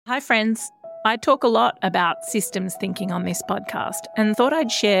Hi friends, I talk a lot about systems thinking on this podcast and thought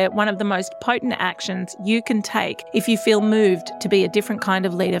I'd share one of the most potent actions you can take if you feel moved to be a different kind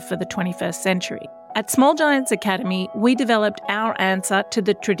of leader for the 21st century. At Small Giants Academy, we developed our answer to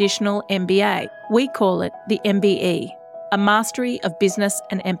the traditional MBA. We call it the MBE, a Mastery of Business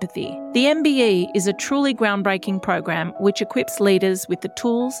and Empathy. The MBE is a truly groundbreaking program which equips leaders with the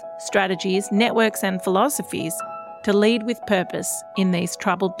tools, strategies, networks and philosophies to lead with purpose in these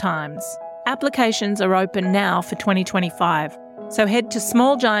troubled times. Applications are open now for 2025, so head to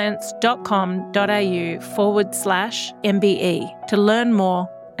smallgiants.com.au/MBE to learn more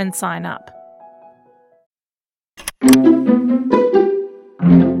and sign up.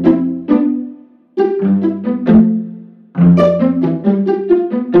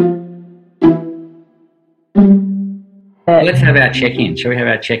 Let's have our check-in. Shall we have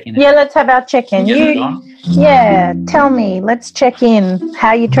our check-in? Yeah, let's have our check-in. Tell me. Let's check in. How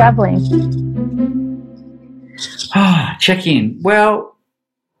are you travelling? Check-in. Well,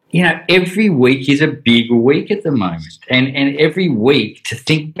 every week is a big week at the moment. And every week, to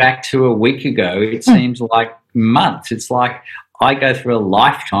think back to a week ago, it seems like months. It's like I go through a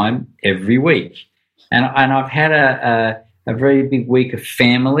lifetime every week. And I've had a very big week of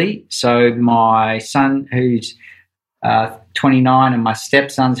family. So my son, who's 29, and my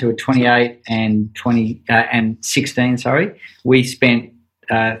stepsons, who are 28 and 16. We spent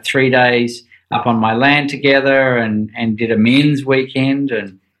 3 days up on my land together and did a men's weekend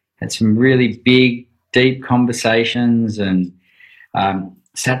and had some really big, deep conversations and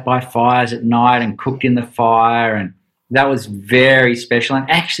sat by fires at night and cooked in the fire, and that was very special and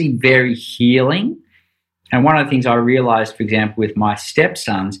actually very healing. And one of the things I realised, for example, with my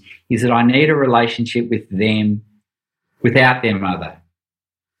stepsons is that I need a relationship with them without their mother,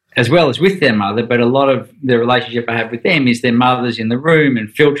 as well as with their mother, but a lot of the relationship I have with them is their mother's in the room and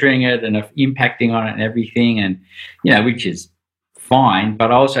filtering it and impacting on it and everything, and, which is fine,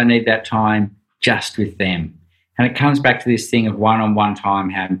 but I also need that time just with them. And it comes back to this thing of one-on-one time,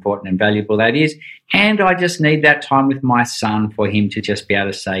 how important and valuable that is, and I just need that time with my son for him to just be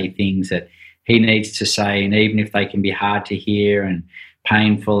able to say things that he needs to say, and even if they can be hard to hear and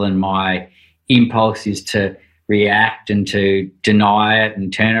painful, and my impulse is to react and to deny it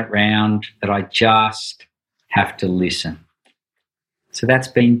and turn it round, that I just have to listen. So that's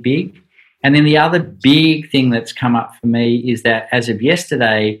been big. And then the other big thing that's come up for me is that as of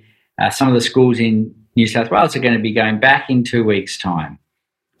yesterday, some of the schools in New South Wales are going to be going back in 2 weeks' time.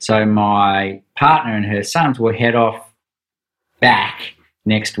 So my partner and her sons will head off back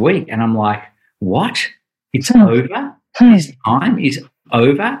next week. And I'm like, what? It's over? This time is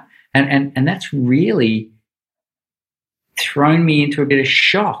over? And that's really thrown me into a bit of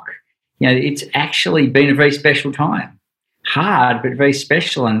shock. It's actually been a very special time. Hard, but very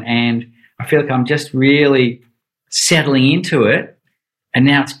special. And I feel like I'm just really settling into it. And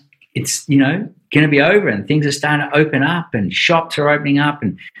now it's going to be over, and things are starting to open up, and shops are opening up,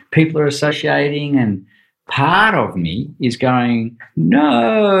 and people are associating, and part of me is going,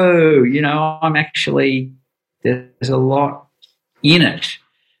 no, I'm actually, there's a lot in it.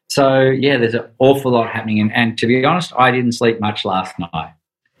 So, yeah, there's an awful lot happening. And to be honest, I didn't sleep much last night.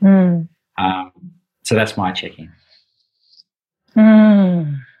 So that's my check-in.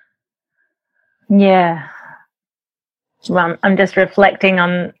 Yeah. Well, I'm just reflecting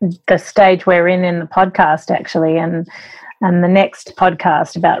on the stage we're in the podcast, actually, and the next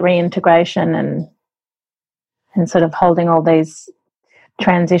podcast about reintegration and sort of holding all these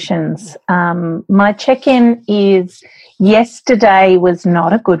transitions. My check-in is yesterday was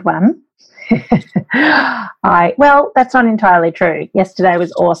not a good one. Well, that's not entirely true. Yesterday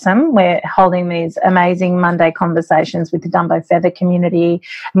was awesome. We're holding these amazing Monday conversations with the Dumbo Feather community,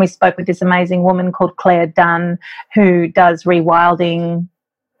 and we spoke with this amazing woman called Claire Dunn, who does rewilding.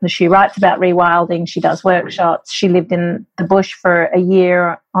 She writes about rewilding. She does workshops. She lived in the bush for a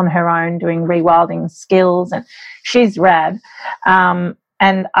year on her own doing rewilding skills, and she's rad.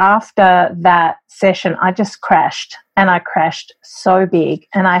 And after that session, I just crashed, and I crashed so big,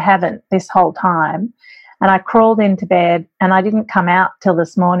 and I haven't this whole time. And I crawled into bed, and I didn't come out till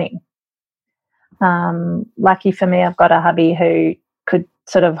this morning. Lucky for me, I've got a hubby who could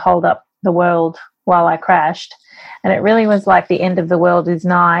sort of hold up the world while I crashed, and it really was like the end of the world is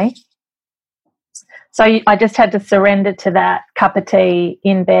nigh. So I just had to surrender to that, cup of tea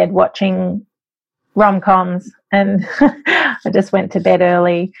in bed watching rom-coms, and I just went to bed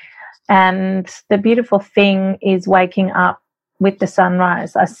early. And the beautiful thing is waking up with the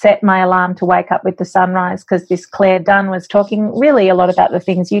sunrise. I set my alarm to wake up with the sunrise because this Claire Dunn was talking really a lot about the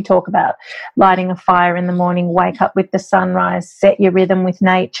things you talk about, lighting a fire in the morning, wake up with the sunrise, set your rhythm with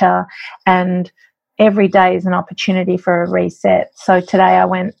nature, and every day is an opportunity for a reset. So today I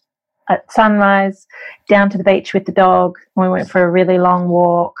went at sunrise down to the beach with the dog. We went for a really long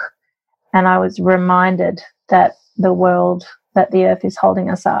walk, and I was reminded that the world, that the earth is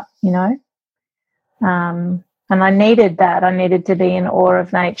holding us up, you know. And I needed that. I needed to be in awe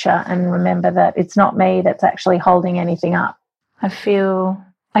of nature and remember that it's not me that's actually holding anything up. I feel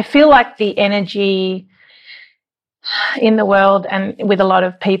like the energy in the world and with a lot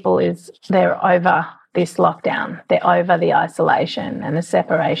of people is they're over this lockdown. They're over the isolation and the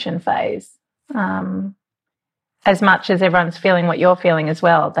separation phase. As much as everyone's feeling what you're feeling as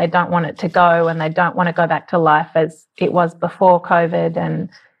well. They don't want it to go, and they don't want to go back to life as it was before COVID, and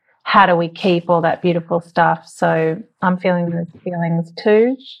how do we keep all that beautiful stuff? So I'm feeling those feelings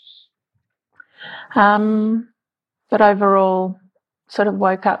too. But overall, sort of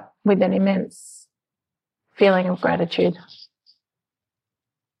woke up with an immense feeling of gratitude.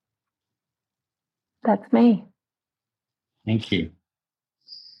 That's me. Thank you.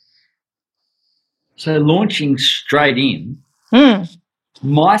 So launching straight in,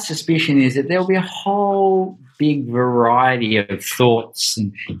 my suspicion is that there'll be a whole big variety of thoughts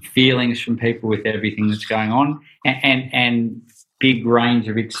and feelings from people with everything that's going on, and big range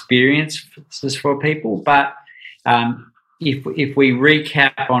of experiences for people. But if we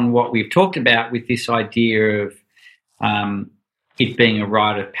recap on what we've talked about with this idea of it being a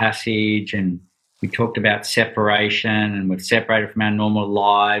rite of passage, and we talked about separation, and we've separated from our normal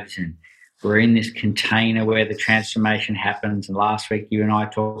lives, and we're in this container where the transformation happens. And last week you and I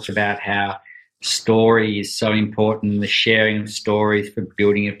talked about how story is so important, the sharing of stories for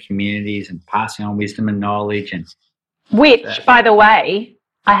building of communities and passing on wisdom and knowledge. And which, by the way,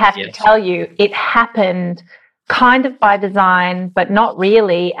 I have to tell you, it happened kind of by design, but not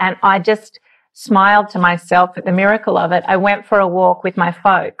really. And I just smiled to myself at the miracle of it. I went for a walk with my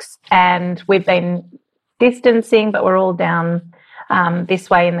folks, and we've been distancing, but we're all down this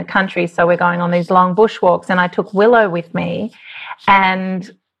way in the country, so we're going on these long bush walks, and I took Willow with me,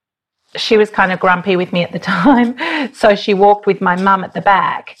 and she was kind of grumpy with me at the time, so she walked with my mum at the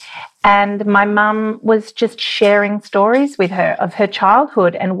back, and my mum was just sharing stories with her of her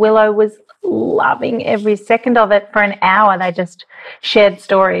childhood, and Willow was loving every second of it. For an hour they just shared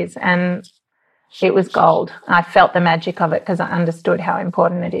stories, and it was gold. I felt the magic of it because I understood how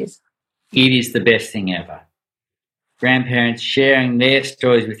important it is. It is the best thing ever. Grandparents sharing their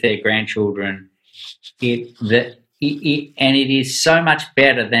stories with their grandchildren, and it is so much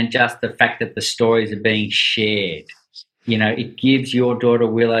better than just the fact that the stories are being shared. You know, it gives your daughter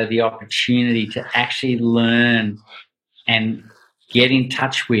Willow the opportunity to actually learn and get in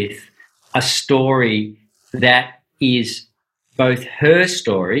touch with a story that is both her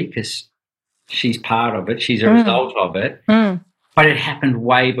story, because she's part of it, she's a result of it, but it happened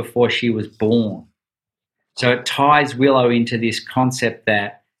way before she was born. So it ties Willow into this concept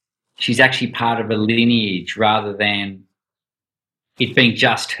that she's actually part of a lineage rather than it being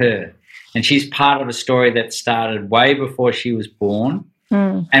just her. And she's part of a story that started way before she was born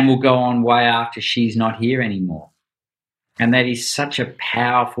and will go on way after she's not here anymore. And that is such a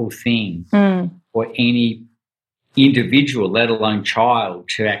powerful thing for any individual, let alone child,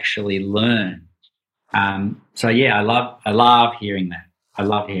 to actually learn. So, yeah, I love hearing that. I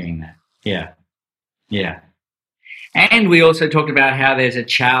love hearing that. Yeah. Yeah. And we also talked about how there's a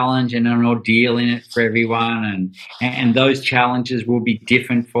challenge and an ordeal in it for everyone, and those challenges will be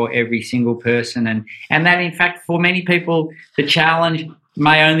different for every single person, and that, in fact, for many people, the challenge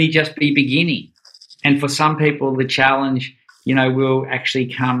may only just be beginning. And for some people, the challenge, you know, will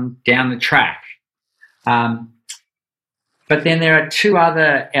actually come down the track. But then there are two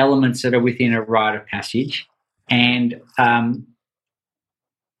other elements that are within a rite of passage, and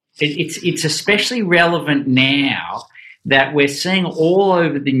it's especially relevant now that we're seeing all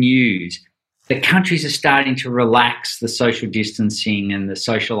over the news that countries are starting to relax the social distancing and the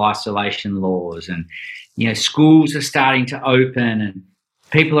social isolation laws, and, you know, schools are starting to open, and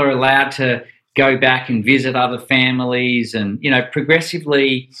people are allowed to go back and visit other families, and, you know,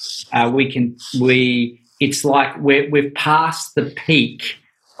 progressively it's like we've passed the peak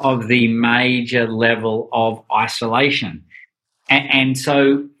of the major level of isolation. And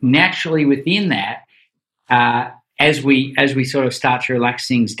so naturally within that, as we sort of start to relax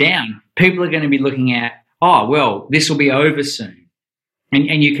things down, people are going to be looking at, oh, well, this will be over soon.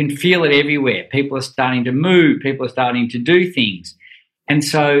 And you can feel it everywhere. People are starting to move. People are starting to do things. And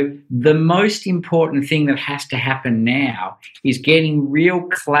so the most important thing that has to happen now is getting real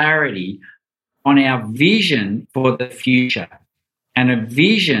clarity on our vision for the future. And a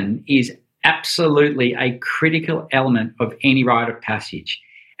vision is absolutely a critical element of any rite of passage.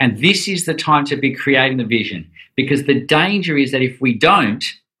 And this is the time to be creating the vision, because the danger is that if we don't,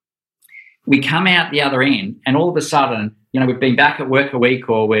 we come out the other end and all of a sudden, we've been back at work a week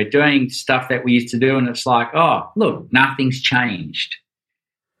or we're doing stuff that we used to do and it's like, oh, look, nothing's changed.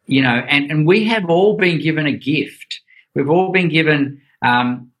 And we have all been given a gift. We've all been given,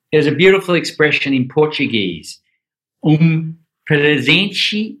 there's a beautiful expression in Portuguese,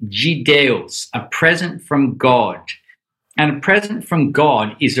 presente de Deus, a present from God. And a present from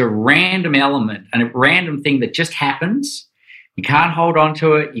God is a random element and a random thing that just happens. You can't hold on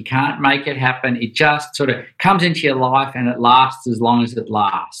to it. You can't make it happen. It just sort of comes into your life and it lasts as long as it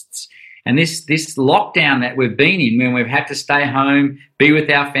lasts. And this lockdown that we've been in, when we've had to stay home, be with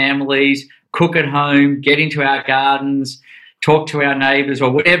our families, cook at home, get into our gardens, talk to our neighbours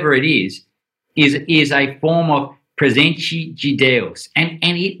or whatever it is a form of presente de Deus. And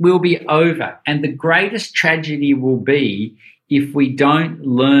it will be over. And the greatest tragedy will be if we don't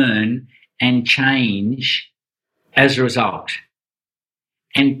learn and change as a result.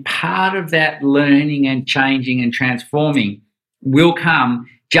 And part of that learning and changing and transforming will come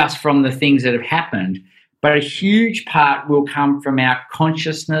just from the things that have happened, but a huge part will come from our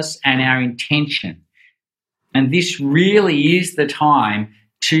consciousness and our intention. And this really is the time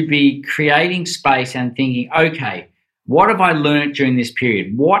to be creating space and thinking, okay, what have I learned during this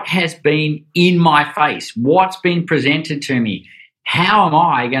period? What has been in my face? What's been presented to me? How am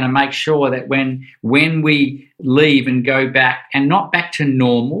I going to make sure that when we leave and go back, and not back to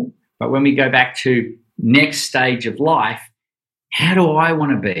normal, but when we go back to next stage of life, how do I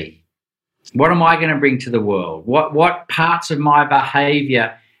want to be? What am I going to bring to the world? What parts of my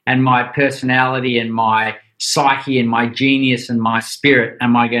behavior and my personality and my psyche and my genius and my spirit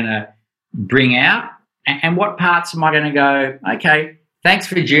am I going to bring out? And what parts am I going to go, okay, thanks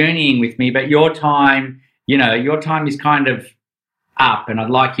for journeying with me, but your time is kind of up and I'd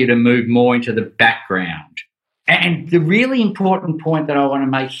like you to move more into the background. And the really important point that I want to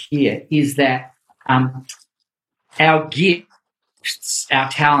make here is that our gifts, our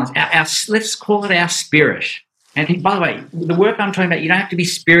talents, our let's call it our spirit. And by the way, the work I'm talking about, you don't have to be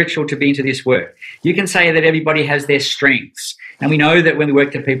spiritual to be into this work. You can say that everybody has their strengths. And we know that when we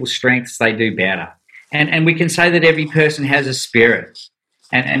work to people's strengths, they do better. And we can say that every person has a spirit.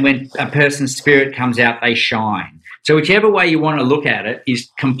 And when a person's spirit comes out, they shine. So whichever way you want to look at it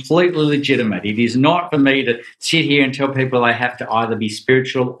is completely legitimate. It is not for me to sit here and tell people they have to either be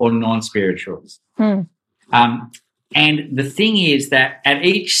spiritual or non-spiritual. And the thing is that at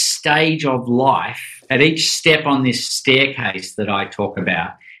each stage of life, at each step on this staircase that I talk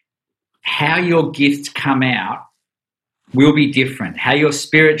about, how your gifts come out will be different. How your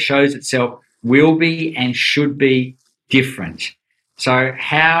spirit shows itself will be and should be different. So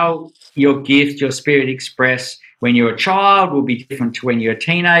how your gift, your spirit express when you're a child will be different to when you're a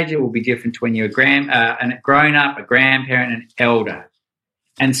teenager, will be different to when you're a grown-up, a grandparent, an elder.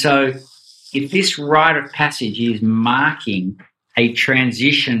 And so if this rite of passage is marking a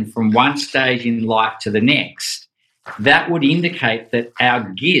transition from one stage in life to the next, that would indicate that our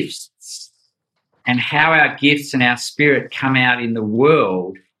gifts and how our gifts and our spirit come out in the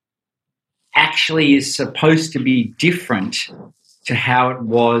world actually is supposed to be different to how it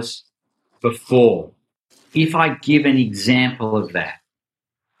was before. If I give an example of that,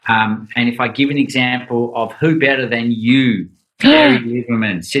 and if I give an example of who better than you, Barry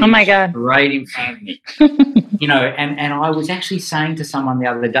Lieberman, sitting right in front of me, and I was actually saying to someone the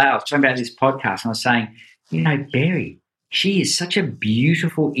other day, I was talking about this podcast, and I was saying, Barry, she is such a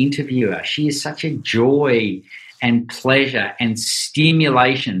beautiful interviewer. She is such a joy and pleasure and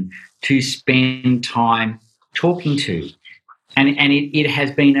stimulation to spend time talking to. And it has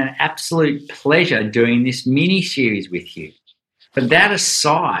been an absolute pleasure doing this mini-series with you. But that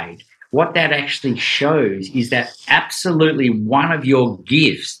aside, what that actually shows is that absolutely one of your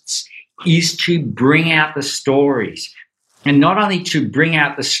gifts is to bring out the stories. And not only to bring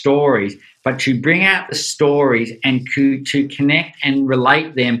out the stories, but to bring out the stories and to connect and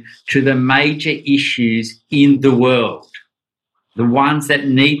relate them to the major issues in the world. The ones that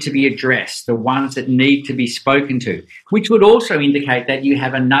need to be addressed, the ones that need to be spoken to, which would also indicate that you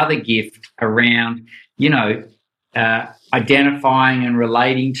have another gift around, identifying and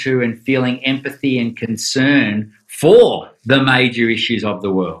relating to and feeling empathy and concern for the major issues of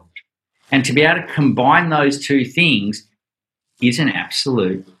the world. And to be able to combine those two things is an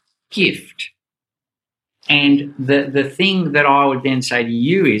absolute gift. And the thing that I would then say to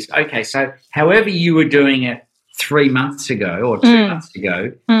you is, okay, so however you were doing it 3 months ago or 2 months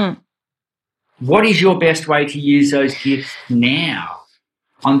ago, what is your best way to use those gifts now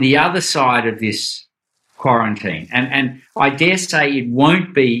on the other side of this quarantine? And I dare say it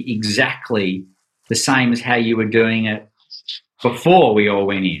won't be exactly the same as how you were doing it before we all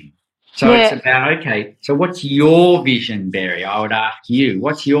went in. So it's about, okay, so what's your vision, Barry? I would ask you,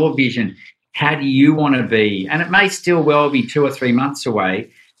 what's your vision? How do you want to be? And it may still well be 2 or 3 months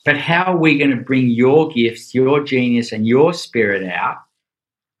away, but how are we going to bring your gifts, your genius and your spirit out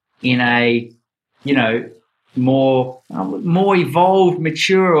in a, more evolved,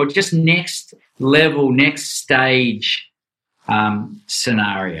 mature, or just next level, next stage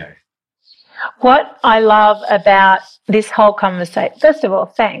scenario? What I love about this whole conversation, first of all,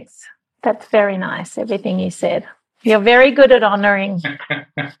 thanks. That's very nice, everything you said. You're very good at honouring.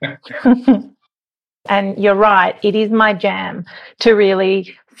 And you're right, it is my jam to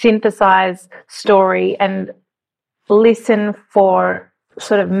really synthesize story and listen for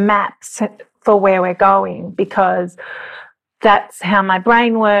sort of maps for where we're going, because that's how my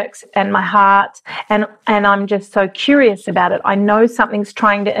brain works and my heart, and I'm just so curious about it. I know something's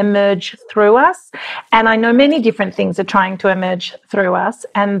trying to emerge through us, and I know many different things are trying to emerge through us,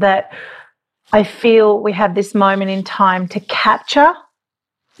 and that I feel we have this moment in time to capture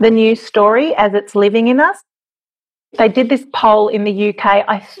the new story as it's living in us. They did this poll in the UK,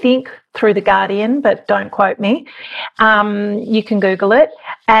 I think through The Guardian, but don't quote me. You can Google it.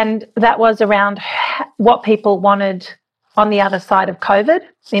 And that was around what people wanted on the other side of COVID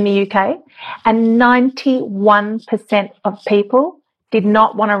in the UK. And 91% of people did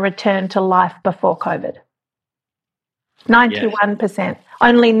not want to return to life before COVID. 91%. Yes.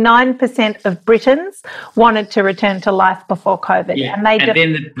 Only 9% of Britons wanted to return to life before COVID. Yeah. And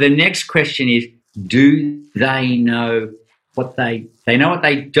then the next question is, do they know what they know what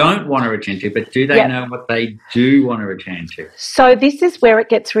they don't want to return to, but do they know what they do want to return to? So this is where it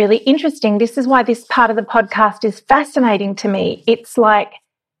gets really interesting. This is why this part of the podcast is fascinating to me. It's like,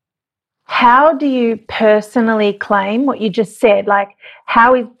 how do you personally claim what you just said? Like,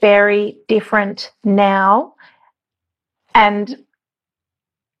 how is Barry different now? And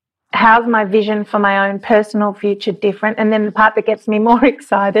how's my vision for my own personal future different? And then the part that gets me more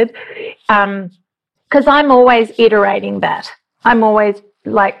excited, because I'm always iterating that. I'm always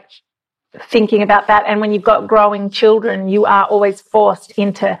like thinking about that. And when you've got growing children, you are always forced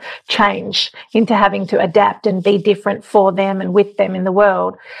into change, into having to adapt and be different for them and with them in the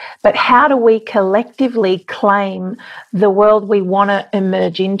world. But how do we collectively claim the world we want to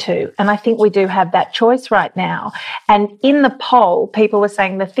emerge into? And I think we do have that choice right now. And in the poll, people were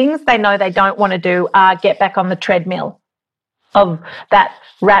saying the things they know they don't want to do are get back on the treadmill of that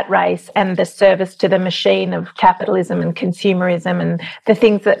rat race and the service to the machine of capitalism and consumerism and the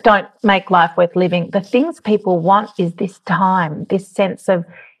things that don't make life worth living. The things people want is this time, this sense of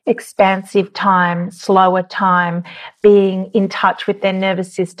expansive time, slower time, being in touch with their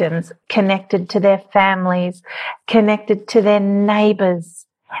nervous systems, connected to their families, connected to their neighbours,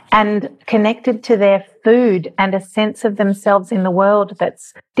 and connected to their food, and a sense of themselves in the world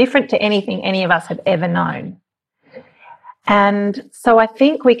that's different to anything any of us have ever known. And so I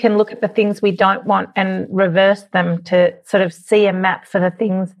think we can look at the things we don't want and reverse them to sort of see a map for the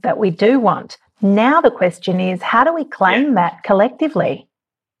things that we do want. Now the question is, how do we claim that collectively?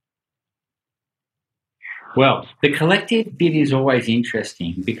 Well, the collective bit is always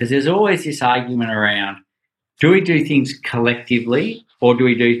interesting, because there's always this argument around, do we do things collectively or do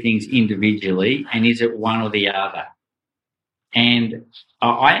we do things individually, and is it one or the other? And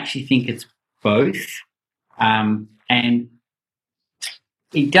I actually think it's both. And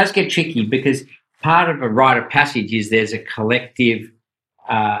it does get tricky, because part of a rite of passage is there's a collective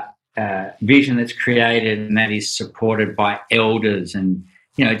vision that's created, and that is supported by elders, and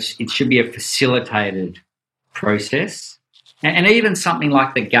it should be a facilitated process. And even something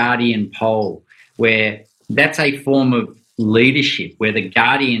like the Guardian poll, where that's a form of leadership, where the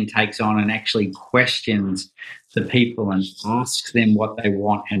Guardian takes on and actually questions the people and asks them what they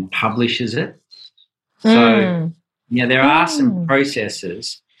want and publishes it. So there are some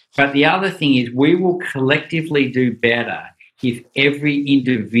processes, but the other thing is we will collectively do better if every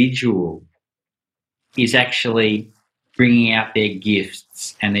individual is actually bringing out their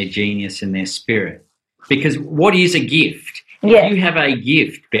gifts and their genius and their spirit. Because what is a gift? Yeah. If you have a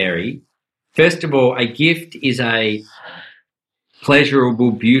gift, Barry, first of all, a gift is a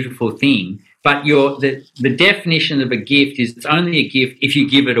pleasurable, beautiful thing, but the definition of a gift is it's only a gift if you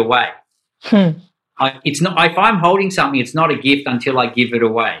give it away. It's not. If I'm holding something, it's not a gift until I give it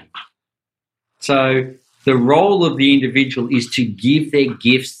away. So the role of the individual is to give their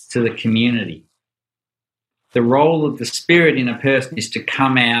gifts to the community. The role of the spirit in a person is to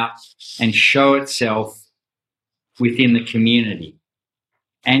come out and show itself within the community.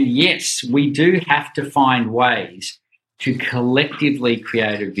 And yes, we do have to find ways to collectively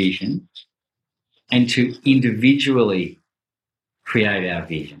create a vision and to individually create our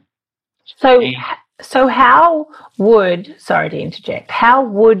vision. So how would, sorry to interject, how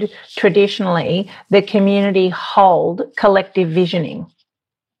would traditionally the community hold collective visioning?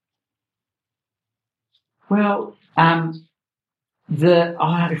 Well,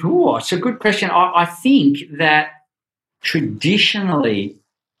 it's a good question. I think that traditionally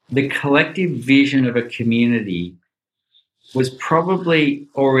the collective vision of a community was probably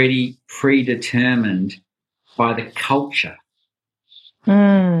already predetermined by the culture.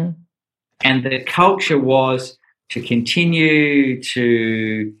 Mm. And the culture was to continue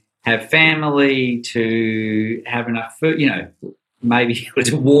to have family, to have enough food, maybe it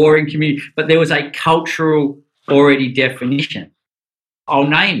was a war in community, but there was a cultural already definition. I'll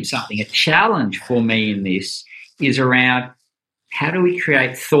name something. A challenge for me in this is around how do we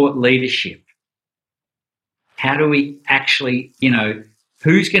create thought leadership? How do we actually,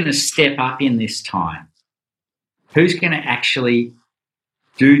 who's going to step up in this time? Who's going to actually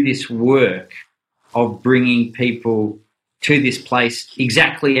do this work of bringing people to this place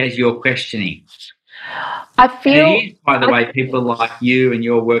exactly as you're questioning? I feel... And it is, by the way, people like you and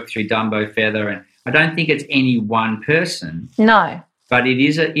your work through Dumbo Feather, and I don't think it's any one person. No. But it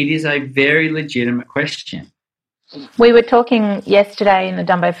is a very legitimate question. We were talking yesterday in the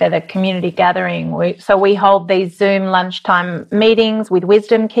Dumbo Feather community gathering. We hold these Zoom lunchtime meetings with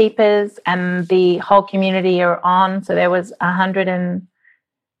wisdom keepers, and the whole community are on. So there was 110,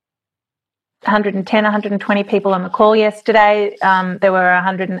 120 people on the call yesterday. There were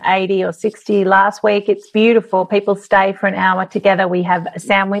 180 or 60 last week. It's beautiful. People stay for an hour together. We have a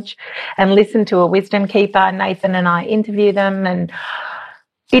sandwich and listen to a wisdom keeper. Nathan and I interview them, and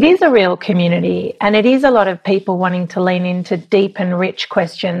it is a real community, and it is a lot of people wanting to lean into deep and rich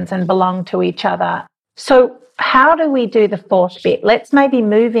questions and belong to each other. So how do we do the fourth bit? Let's maybe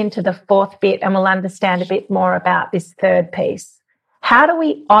move into the fourth bit and we'll understand a bit more about this third piece. How do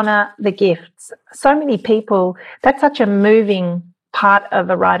we honour the gifts? So many people, that's such a moving part of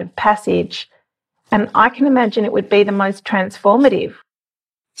a rite of passage, and I can imagine it would be the most transformative.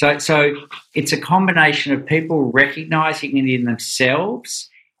 So it's a combination of people recognising it in themselves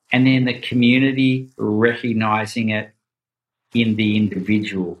and then the community recognising it in the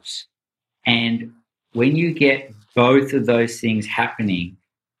individuals. And when you get both of those things happening,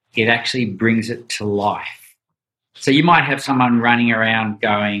 it actually brings it to life. So you might have someone running around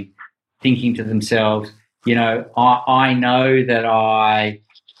thinking to themselves, I know that I,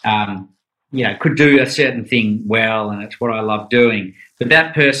 could do a certain thing well, and it's what I love doing. But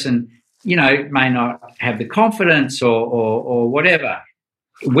that person, may not have the confidence or whatever.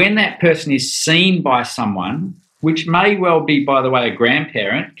 When that person is seen by someone, which may well be, by the way, a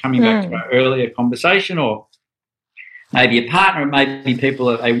grandparent, coming back to our earlier conversation, or maybe a partner, it may be people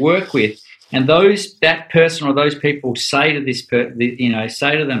that they work with, and that person or those people say to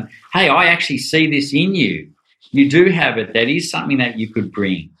say to them, hey, I actually see this in you. You do have it. That is something that you could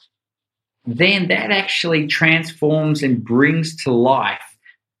bring. Then that actually transforms and brings to life,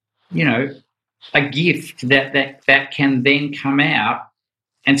 a gift that can then come out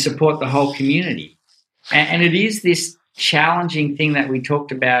and support the whole community. And it is this challenging thing that we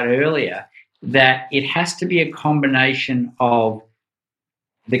talked about earlier, that it has to be a combination of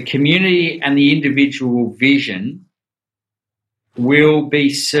the community and the individual vision will be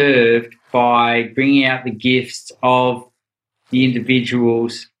served by bringing out the gifts of the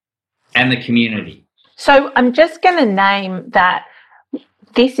individuals and the community. So I'm just going to name that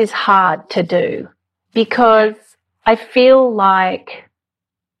this is hard to do, because I feel like...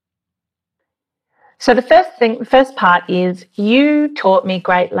 So the first part is you taught me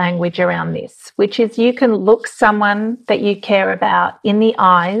great language around this, which is you can look someone that you care about in the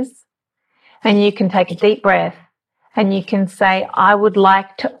eyes and you can take a deep breath and you can say, I would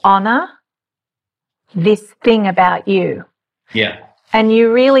like to honour this thing about you. Yeah. And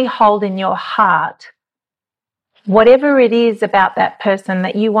you really hold in your heart whatever it is about that person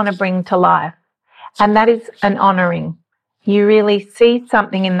that you want to bring to life. And that is an honouring. You really see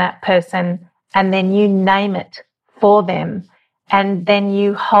something in that person and then you name it for them, and then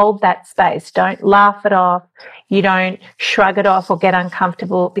you hold that space. Don't laugh it off. You don't shrug it off or get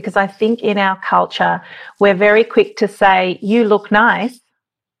uncomfortable, because I think in our culture we're very quick to say, you look nice.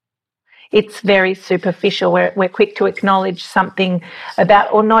 It's very superficial. We're quick to acknowledge something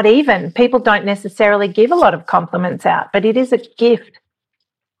about, or not even. People don't necessarily give a lot of compliments out, but it is a gift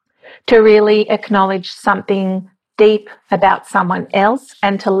to really acknowledge something deep about someone else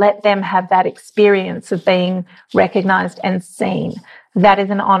and to let them have that experience of being recognised and seen. That is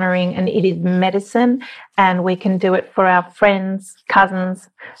an honouring, and it is medicine, and we can do it for our friends, cousins,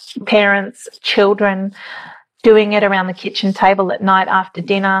 parents, children, doing it around the kitchen table at night after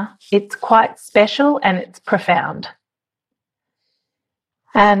dinner. It's quite special and it's profound.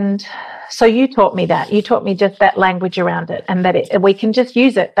 And so you taught me that. You taught me just that language around it, and that we can just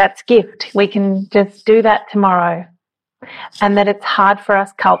use it. That's gift. We can just do that tomorrow. And that it's hard for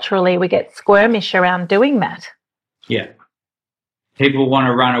us culturally. We get squirmish around doing that. Yeah. People want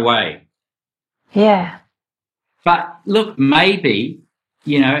to run away. Yeah. But look, maybe,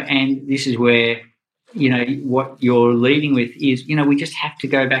 and this is where, what you're leading with is, we just have to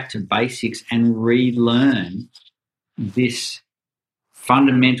go back to basics and relearn this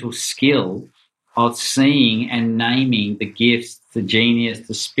fundamental skill of seeing and naming the gifts, the genius,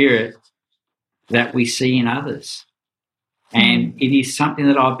 the spirit that we see in others. And it is something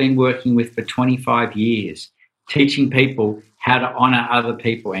that I've been working with for 25 years, teaching people how to honour other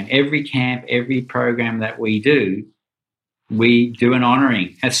people. And every camp, every program that we do an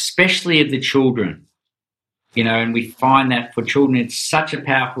honouring, especially of the children. And we find that for children it's such a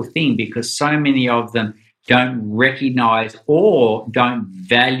powerful thing because so many of them don't recognise or don't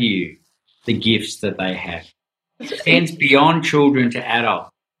value the gifts that they have. It extends beyond children to adults.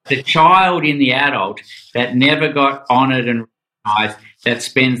 The child in the adult that never got honoured and recognised, that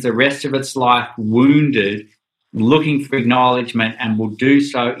spends the rest of its life wounded, looking for acknowledgement, and will do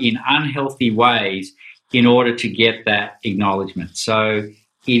so in unhealthy ways in order to get that acknowledgement. So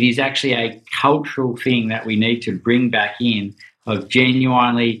it is actually a cultural thing that we need to bring back in, of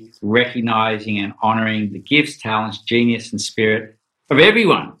genuinely recognising and honouring the gifts, talents, genius and spirit of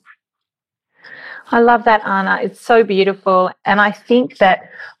everyone. I love that, Anna. It's so beautiful. And I think that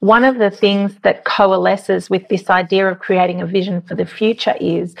one of the things that coalesces with this idea of creating a vision for the future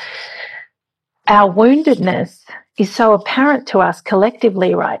is our woundedness is so apparent to us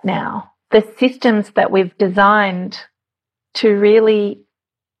collectively right now. The systems that we've designed to really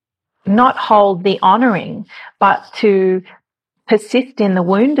not hold the honouring, but to persist in the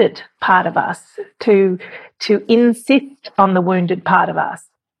wounded part of us, to insist on the wounded part of us.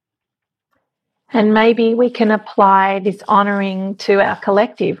 And maybe we can apply this honouring to our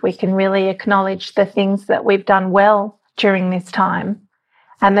collective. We can really acknowledge the things that we've done well during this time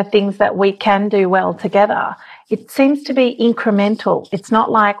and the things that we can do well together. It seems to be incremental. It's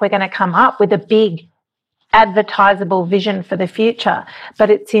not like we're going to come up with a big advertisable vision for the future, but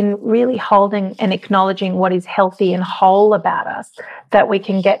it's in really holding and acknowledging what is healthy and whole about us that we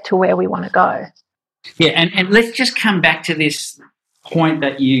can get to where we want to go. Yeah, and let's just come back to this point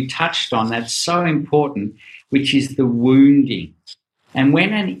that you touched on that's so important, which is the wounding. And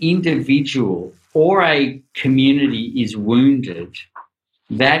when an individual or a community is wounded,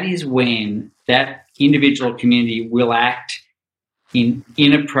 that is when that individual community will act in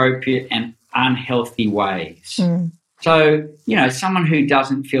inappropriate and unhealthy ways. So, someone who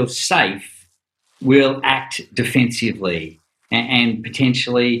doesn't feel safe will act defensively and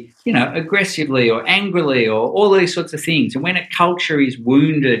potentially, aggressively or angrily or all these sorts of things. And when a culture is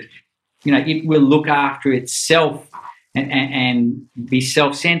wounded, it will look after itself and be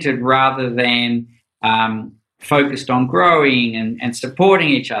self-centered rather than focused on growing and supporting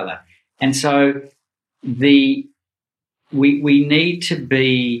each other. And so we need to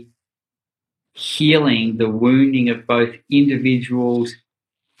be healing the wounding of both individuals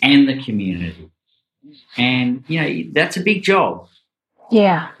and the community. And, that's a big job.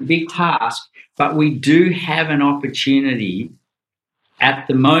 Yeah. A big task. But we do have an opportunity at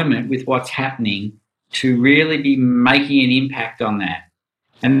the moment with what's happening to really be making an impact on that.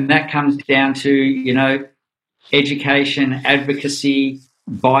 And that comes down to, education, advocacy,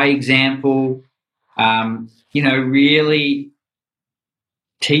 by example, really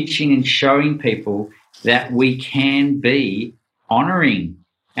teaching and showing people that we can be honouring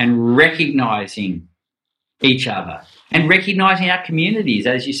and recognising each other and recognising our communities,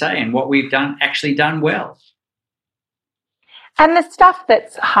 as you say, and what we've actually done well. And the stuff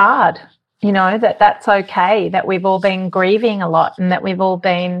that's hard, that's okay, that we've all been grieving a lot and that we've all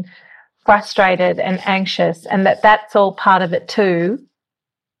been frustrated and anxious, and that's all part of it too.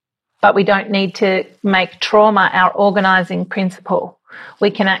 But we don't need to make trauma our organising principle.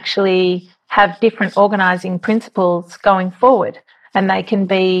 We can actually have different organising principles going forward, and they can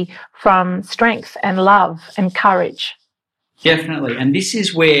be from strength and love and courage. Definitely. And this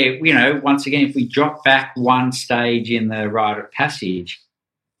is where, once again, if we drop back one stage in the rite of passage,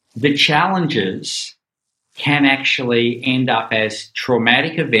 the challenges can actually end up as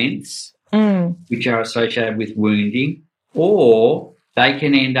traumatic events, which are associated with wounding, or they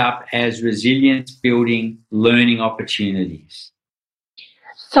can end up as resilience-building learning opportunities.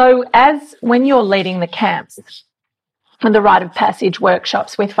 So when you're leading the camps and the rite of passage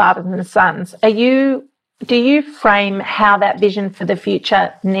workshops with fathers and sons, do you frame how that vision for the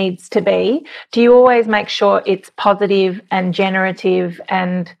future needs to be? Do you always make sure it's positive and generative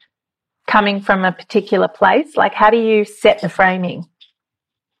and coming from a particular place? Like, how do you set the framing?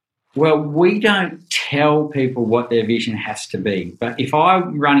 Well, we don't tell people what their vision has to be. But if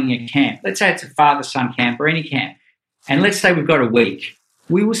I'm running a camp, let's say it's a father-son camp or any camp, and let's say we've got a week,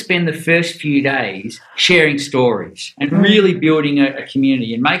 we will spend the first few days sharing stories and really building a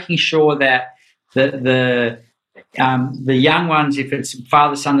community and making sure that the young ones, if it's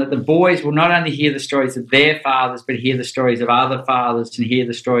father-son, that the boys will not only hear the stories of their fathers, but hear the stories of other fathers and hear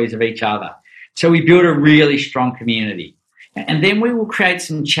the stories of each other. So we build a really strong community. And then we will create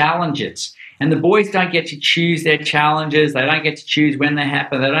some challenges. And the boys don't get to choose their challenges. They don't get to choose when they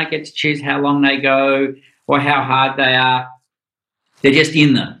happen. They don't get to choose how long they go or how hard they are. They're just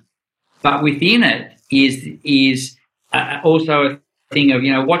in them. But within it is also a thing of,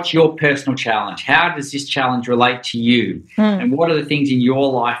 what's your personal challenge? How does this challenge relate to you? And what are the things in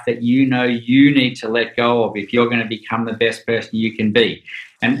your life that you need to let go of if you're going to become the best person you can be?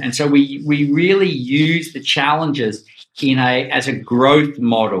 And so we really use the challenges as a growth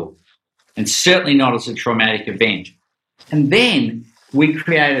model, and certainly not as a traumatic event. And then we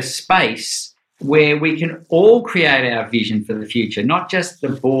create a space where we can all create our vision for the future, not just the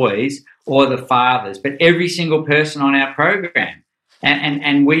boys or the fathers, but every single person on our program.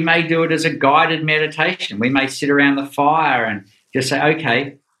 And we may do it as a guided meditation. We may sit around the fire and just say,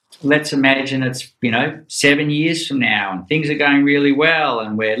 okay, let's imagine it's, 7 years from now and things are going really well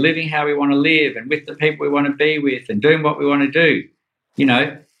and we're living how we want to live and with the people we want to be with and doing what we want to do,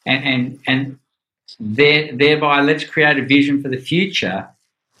 and thereby let's create a vision for the future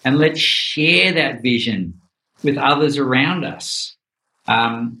and let's share that vision with others around us.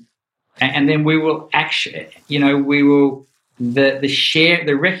 And then we will actually,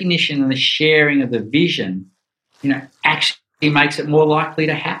 the recognition and the sharing of the vision, actually makes it more likely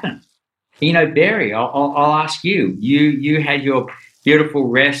to happen. Barry, I'll ask you. You had your beautiful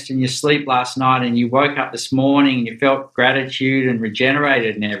rest and your sleep last night, and you woke up this morning and you felt gratitude and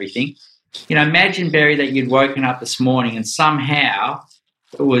regenerated and everything. Imagine, Barry, that you'd woken up this morning and somehow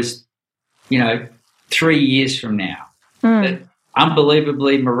it was, 3 years from now. That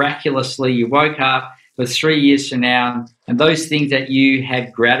unbelievably, miraculously, you woke up, it was 3 years from now, and those things that you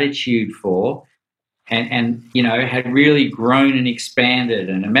had gratitude for and had really grown and expanded.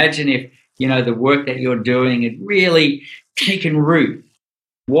 And imagine if, the work that you're doing had really taken root.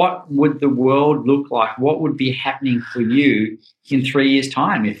 What would the world look like? What would be happening for you in 3 years'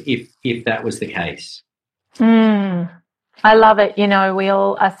 time if that was the case? I love it. We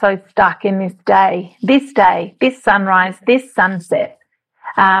all are so stuck in this day, this sunrise, this sunset,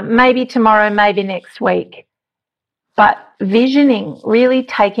 maybe tomorrow, maybe next week. But visioning, really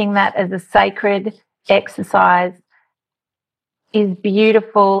taking that as a sacred exercise is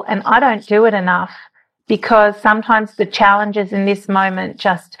beautiful, and I don't do it enough because sometimes the challenges in this moment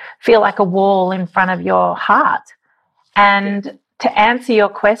just feel like a wall in front of your heart. And to answer your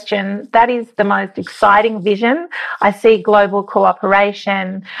question, that is the most exciting vision. I see global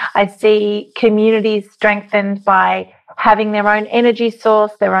cooperation. I see communities strengthened by having their own energy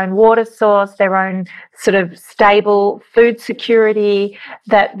source, their own water source, their own sort of stable food security,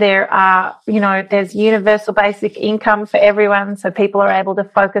 that there are, there's universal basic income for everyone, so people are able to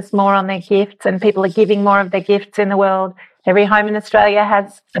focus more on their gifts and people are giving more of their gifts in the world. Every home in Australia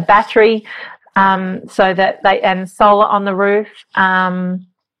has a battery, so that and solar on the roof. I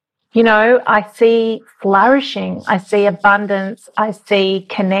see flourishing, I see abundance, I see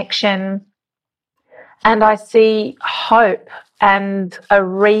connection, and I see hope and a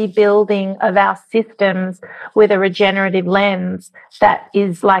rebuilding of our systems with a regenerative lens that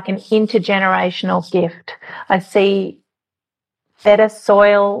is like an intergenerational gift. I see better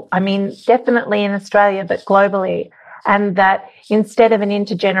soil, definitely in Australia, but globally. And that instead of an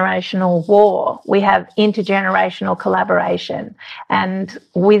intergenerational war, we have intergenerational collaboration and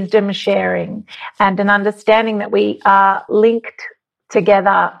wisdom sharing and an understanding that we are linked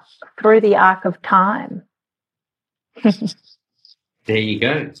together through the arc of time. There you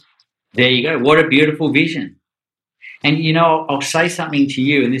go. What a beautiful vision. And, I'll say something to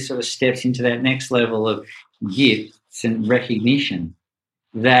you, and this sort of steps into that next level of gift. and recognition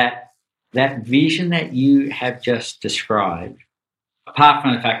that that vision that you have just described, apart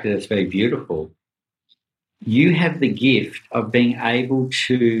from the fact that it's very beautiful, you have the gift of being able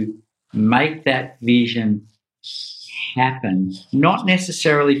to make that vision happen, not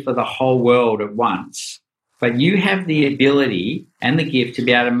necessarily for the whole world at once, but you have the ability and the gift to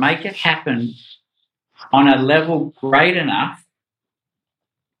be able to make it happen on a level great enough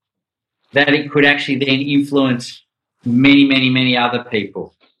that it could actually then influence many, many, many other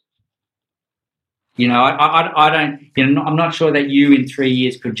people. You know, I don't, you know, I'm not sure that you in 3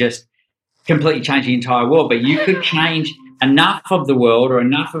 years could just completely change the entire world, but you could change enough of the world or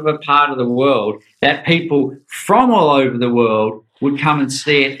enough of a part of the world that people from all over the world would come and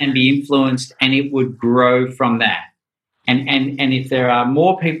see it and be influenced, and it would grow from that. And if there are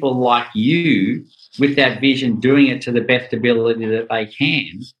more people like you with that vision doing it to the best ability that they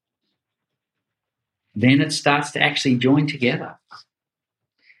can, then it starts to actually join together.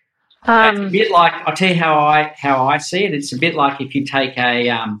 It's a bit like, I'll tell you how I see it. It's a bit like if you take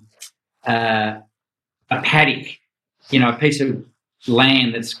a paddock, you know, a piece of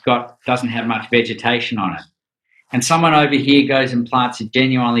land doesn't have much vegetation on it, and someone over here goes and plants a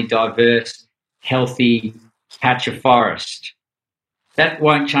genuinely diverse, healthy patch of forest. That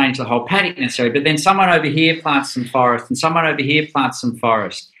won't change the whole paddock necessarily, but then someone over here plants some forest and someone over here plants some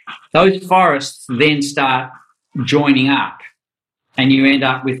forest. Those forests then start joining up, and you end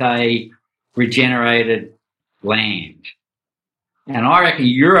up with a regenerated land. And I reckon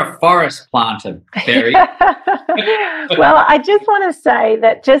you're a forest planter, Barry. Well, I just want to say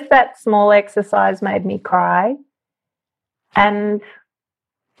that just that small exercise made me cry, and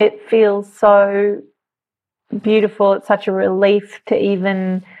it feels so beautiful. It's such a relief to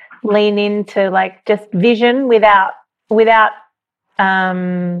even lean into like just vision without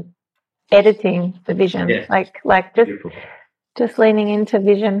editing the vision. Yeah. Like just leaning into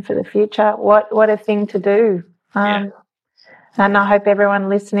vision for the future. What a thing to do. And I hope everyone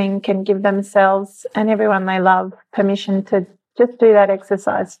listening can give themselves and everyone they love permission to just do that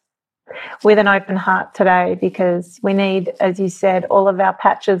exercise with an open heart today, because we need, as you said, all of our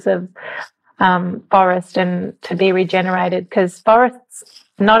patches of forest and to be regenerated, because forests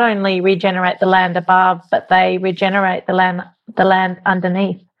not only regenerate the land above, but they regenerate the land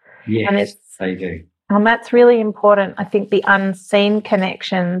underneath. Yes, they do. And that's really important. I think the unseen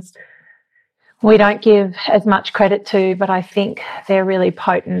connections we don't give as much credit to, but I think they're really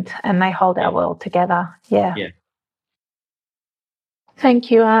potent and they hold our world together. Yeah. Thank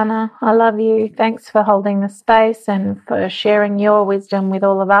you, Anna. I love you. Thanks for holding the space and for sharing your wisdom with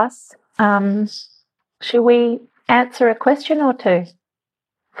all of us. Should we answer a question or two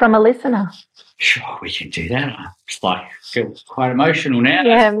from a listener? Sure, we can do that. I feel quite emotional now.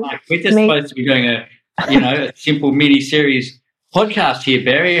 Yeah, We're just supposed to be doing a simple mini-series podcast here,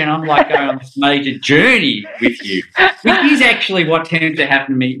 Barry, and I'm like going on this major journey with you, which is actually what tends to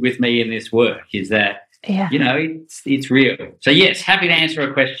happen with me in this work, is that, it's real. So, yes, happy to answer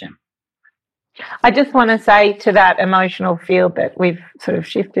a question. I just want to say to that emotional field that we've sort of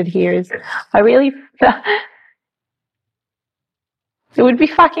shifted here is I really it would be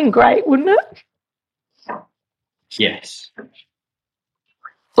fucking great, wouldn't it? Yes.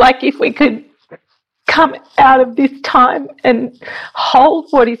 Like if we could come out of this time and hold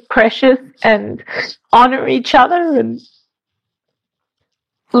what is precious and honour each other and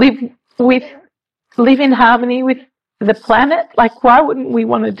live in harmony with the planet. Like, why wouldn't we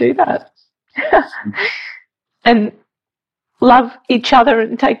want to do that? And love each other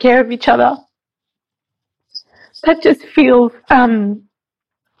and take care of each other. That just feels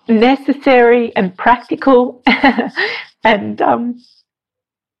necessary and practical and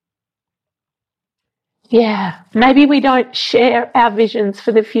maybe we don't share our visions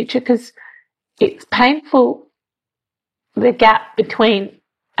for the future because it's painful, the gap between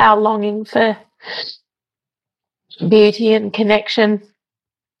our longing for beauty and connection,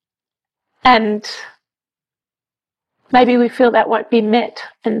 and maybe we feel that won't be met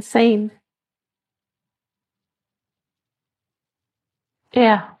and seen.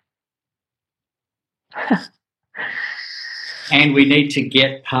 Yeah. And we need to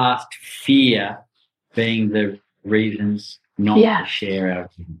get past fear being the reasons not to share our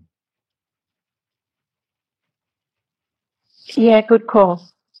vision. Yeah, good call.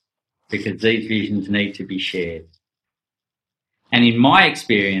 Because these visions need to be shared. And in my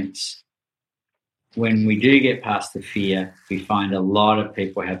experience, when we do get past the fear, we find a lot of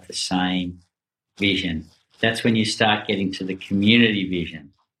people have the same vision. That's when you start getting to the community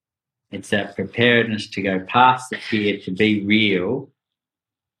vision. It's that preparedness to go past the fear, to be real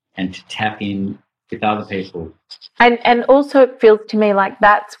and to tap in with other people. And also it feels to me like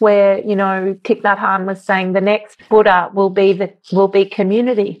that's where, you know, Thich Nhat Hanh was saying the next Buddha will be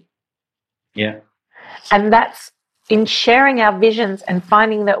community. Yeah. And that's in sharing our visions and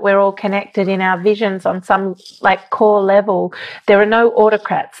finding that we're all connected in our visions on some like core level. There are no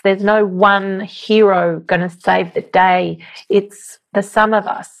autocrats. There's no one hero going to save the day. It's the sum of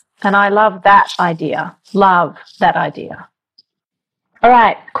us. And I love that idea. Love that idea. All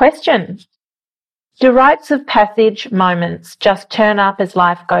right, question. Do rites of passage moments just turn up as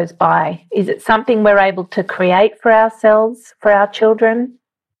life goes by? Is it something we're able to create for ourselves, for our children?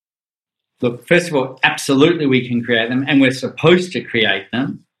 Look, first of all, absolutely we can create them, and we're supposed to create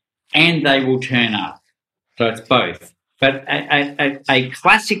them, and they will turn up. So it's both. But a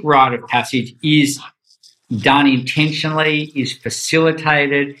classic rite of passage is done intentionally, is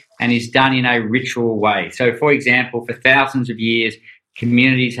facilitated, and is done in a ritual way. So, for example, for thousands of years,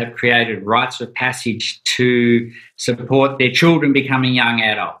 communities have created rites of passage to support their children becoming young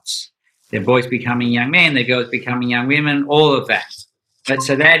adults, their boys becoming young men, their girls becoming young women, all of that. But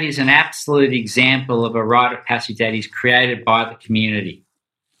so that is an absolute example of a rite of passage that is created by the community.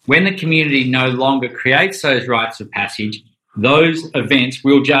 When the community no longer creates those rites of passage, those events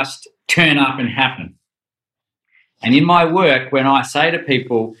will just turn up and happen. And in my work, when I say to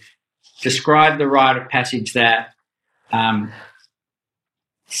people, describe the rite of passage that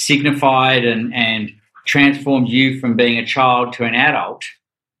signified and transformed you from being a child to an adult,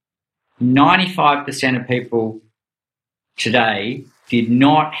 95% of people today did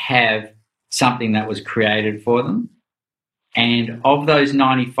not have something that was created for them. And of those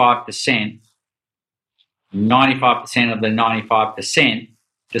 95% of the 95%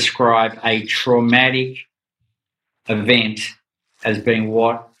 describe a traumatic event as being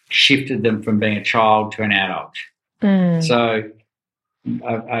what shifted them from being a child to an adult. So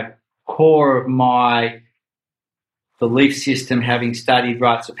a core of my belief system, having studied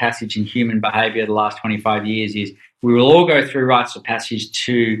rites of passage in human behaviour the last 25 years, is we will all go through rites of passage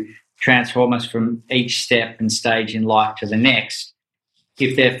to transform us from each step and stage in life to the next.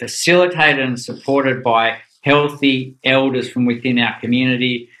 If they're facilitated and supported by healthy elders from within our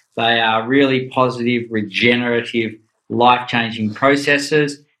community, they are really positive, regenerative, life-changing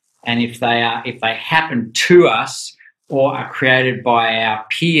processes. And if they happen to us or are created by our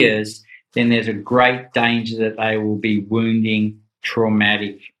peers, then there's a great danger that they will be wounding,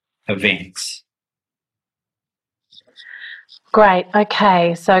 traumatic events. Great.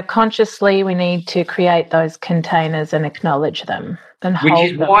 Okay. So consciously we need to create those containers and acknowledge them and hold them.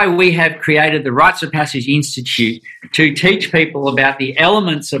 Which is why we have created the Rites of Passage Institute to teach people about the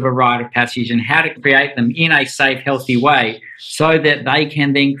elements of a rite of passage and how to create them in a safe, healthy way so that they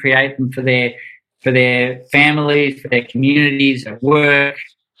can then create them for their families, for their communities, at work,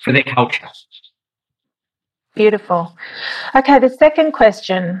 for their culture. Beautiful. Okay, the second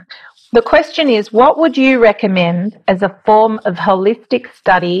question. The question is, what would you recommend as a form of holistic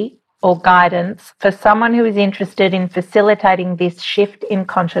study or guidance for someone who is interested in facilitating this shift in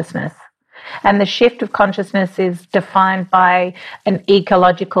consciousness? And the shift of consciousness is defined by an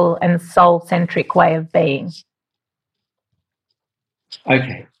ecological and soul-centric way of being.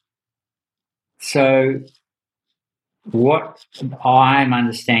 Okay. So what I'm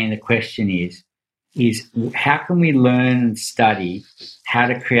understanding the question is how can we learn and study how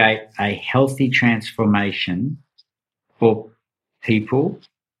to create a healthy transformation for people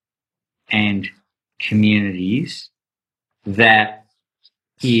and communities that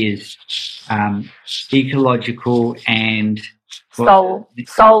is ecological and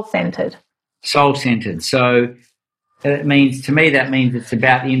soul-centered. Soul-centered. So that means it's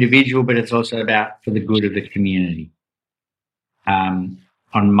about the individual, but it's also about for the good of the community on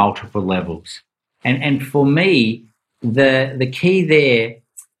multiple levels. And for me, the key there,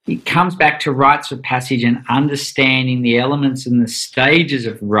 it comes back to rites of passage and understanding the elements and the stages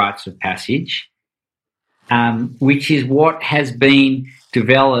of rites of passage, which is what has been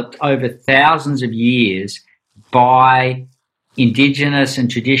developed over thousands of years by Indigenous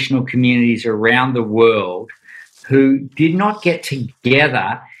and traditional communities around the world who did not get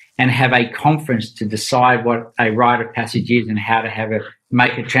together and have a conference to decide what a rite of passage is and how to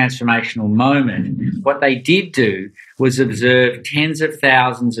make a transformational moment. What they did do was observe tens of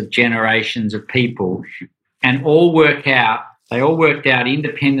thousands of generations of people and they all worked out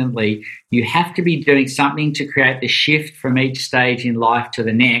independently. You have to be doing something to create the shift from each stage in life to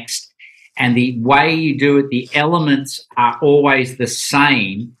the next. And the way you do it, the elements are always the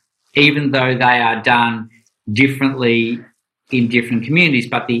same, even though they are done differently in different communities.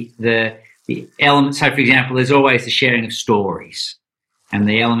 But the elements, so for example, there's always the sharing of stories and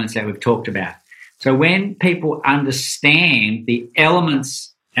the elements that we've talked about. So when people understand the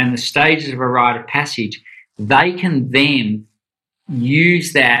elements and the stages of a rite of passage, they can then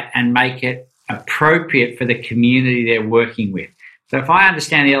use that and make it appropriate for the community they're working with. So if I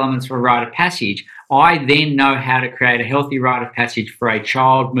understand the elements of a rite of passage, I then know how to create a healthy rite of passage for a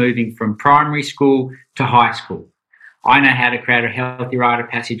child moving from primary school to high school. I know how to create a healthy rite of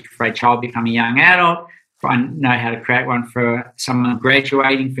passage for a child becoming a young adult. I know how to create one for someone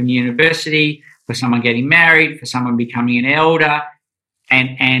graduating from university, for someone getting married, for someone becoming an elder.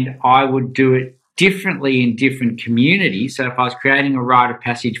 And I would do it differently in different communities. So if I was creating a rite of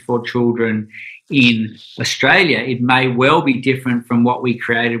passage for children in Australia, it may well be different from what we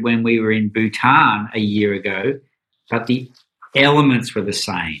created when we were in Bhutan a year ago, but the elements were the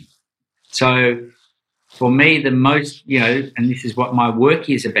same. So for me, the most, and this is what my work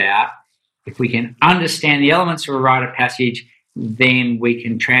is about, if we can understand the elements of a rite of passage, then we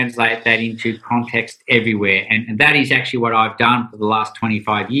can translate that into context everywhere. And that is actually what I've done for the last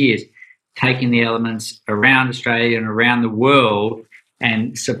 25 years, taking the elements around Australia and around the world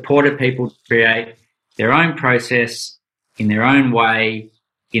and supported people to create their own process in their own way,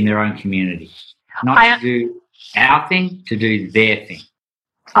 in their own community. Not to do our thing, to do their thing.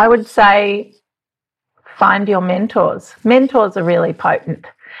 I would say find your mentors. Mentors are really potent,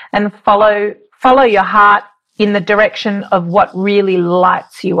 and follow your heart in the direction of what really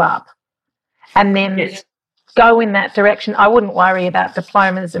lights you up, and then go in that direction. I wouldn't worry about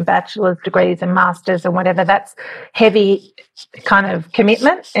diplomas and bachelor's degrees and masters and whatever. That's heavy kind of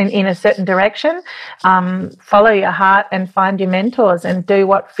commitment in a certain direction. Follow your heart and find your mentors and do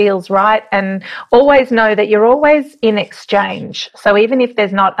what feels right, and always know that you're always in exchange. So even if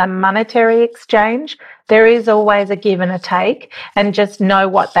there's not a monetary exchange, there is always a give and a take, and just know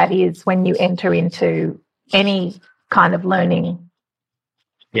what that is when you enter into any kind of learning.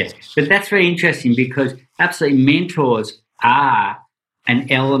 Yes, but that's very interesting because absolutely mentors are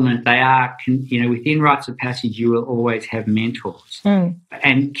an element. They are, within Rites of Passage, you will always have mentors.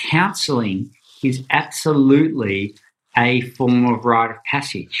 And counselling is absolutely a form of rite of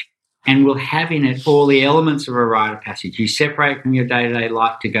passage and will have in it all the elements of a rite of passage. You separate from your day-to-day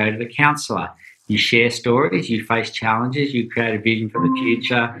life to go to the counsellor. You share stories, you face challenges, you create a vision for the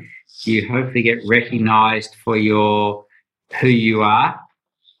future, you hopefully get recognised for who you are,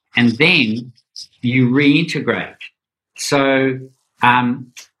 and then you reintegrate. So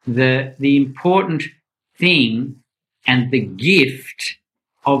the important thing and the gift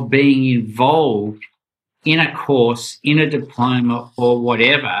of being involved in a course, in a diploma or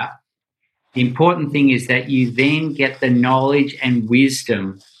whatever, the important thing is that you then get the knowledge and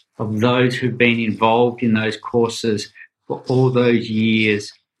wisdom of those who've been involved in those courses for all those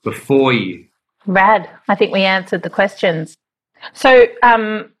years before you. Rad. I think we answered the questions. So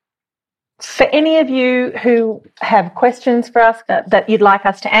for any of you who have questions for us that you'd like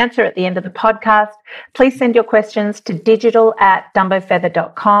us to answer at the end of the podcast, please send your questions to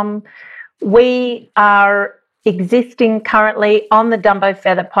digital@dumbofeather.com. We are existing currently on the Dumbo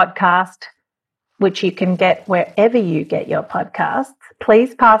Feather podcast, which you can get wherever you get your podcasts.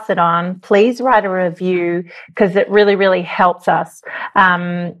 Please pass it on. Please write a review because it really, really helps us.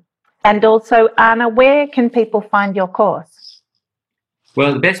 And also, Anna, where can people find your course?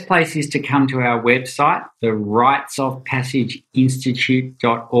 Well, the best place is to come to our website, the Rites of Passage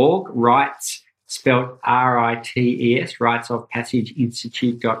Institute.org, Rites spelled RITES, Rites of Passage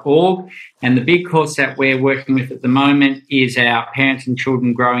Institute.org. And the big course that we're working with at the moment is our Parents and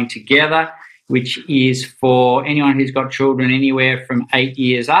Children Growing Together, which is for anyone who's got children anywhere from 8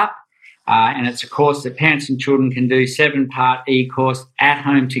 years up. And it's a course that parents and children can do, 7-part e-course at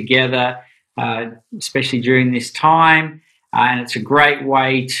home together, especially during this time. And it's a great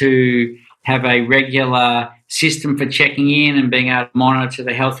way to have a regular system for checking in and being able to monitor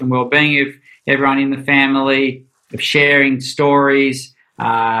the health and well-being of everyone in the family, of sharing stories.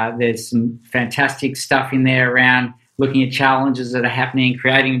 There's some fantastic stuff in there around looking at challenges that are happening,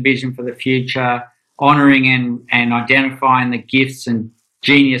 creating a vision for the future, honouring and identifying the gifts and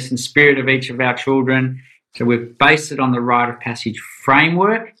genius and spirit of each of our children. So we've based it on the Rite of Passage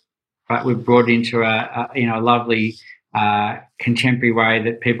framework, but we've brought it into a lovely contemporary way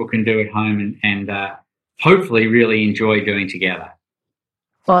that people can do at home and hopefully really enjoy doing together.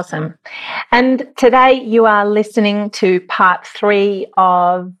 Awesome. And today you are listening to part 3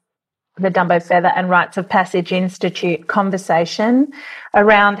 of the Dumbo Feather and Rites of Passage Institute conversation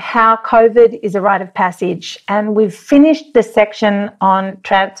around how COVID is a rite of passage. And we've finished the section on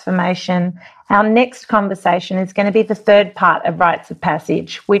transformation. Our next conversation is going to be the third part of Rites of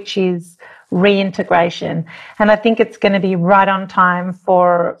Passage, which is reintegration. And I think it's going to be right on time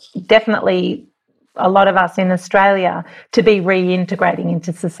for definitely a lot of us in Australia to be reintegrating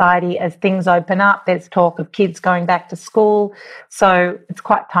into society as things open up. There's talk of kids going back to school. So it's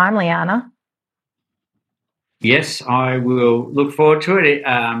quite timely, Anna. Yes, I will look forward to it.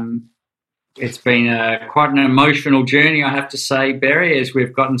 It's been quite an emotional journey, I have to say, Barry, as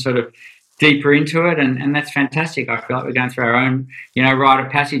we've gotten sort of deeper into it, and that's fantastic. I feel like we're going through our own, rite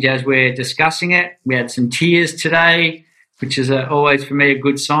of passage as we're discussing it. We had some tears today, which is always for me a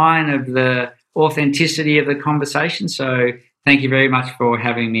good sign of the authenticity of the conversation. So thank you very much for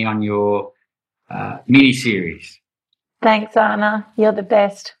having me on your mini-series. Thanks, Anna. You're the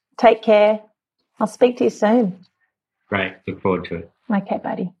best. Take care. I'll speak to you soon. Great. Look forward to it. Okay,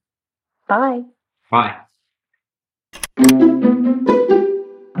 buddy. Bye. Bye.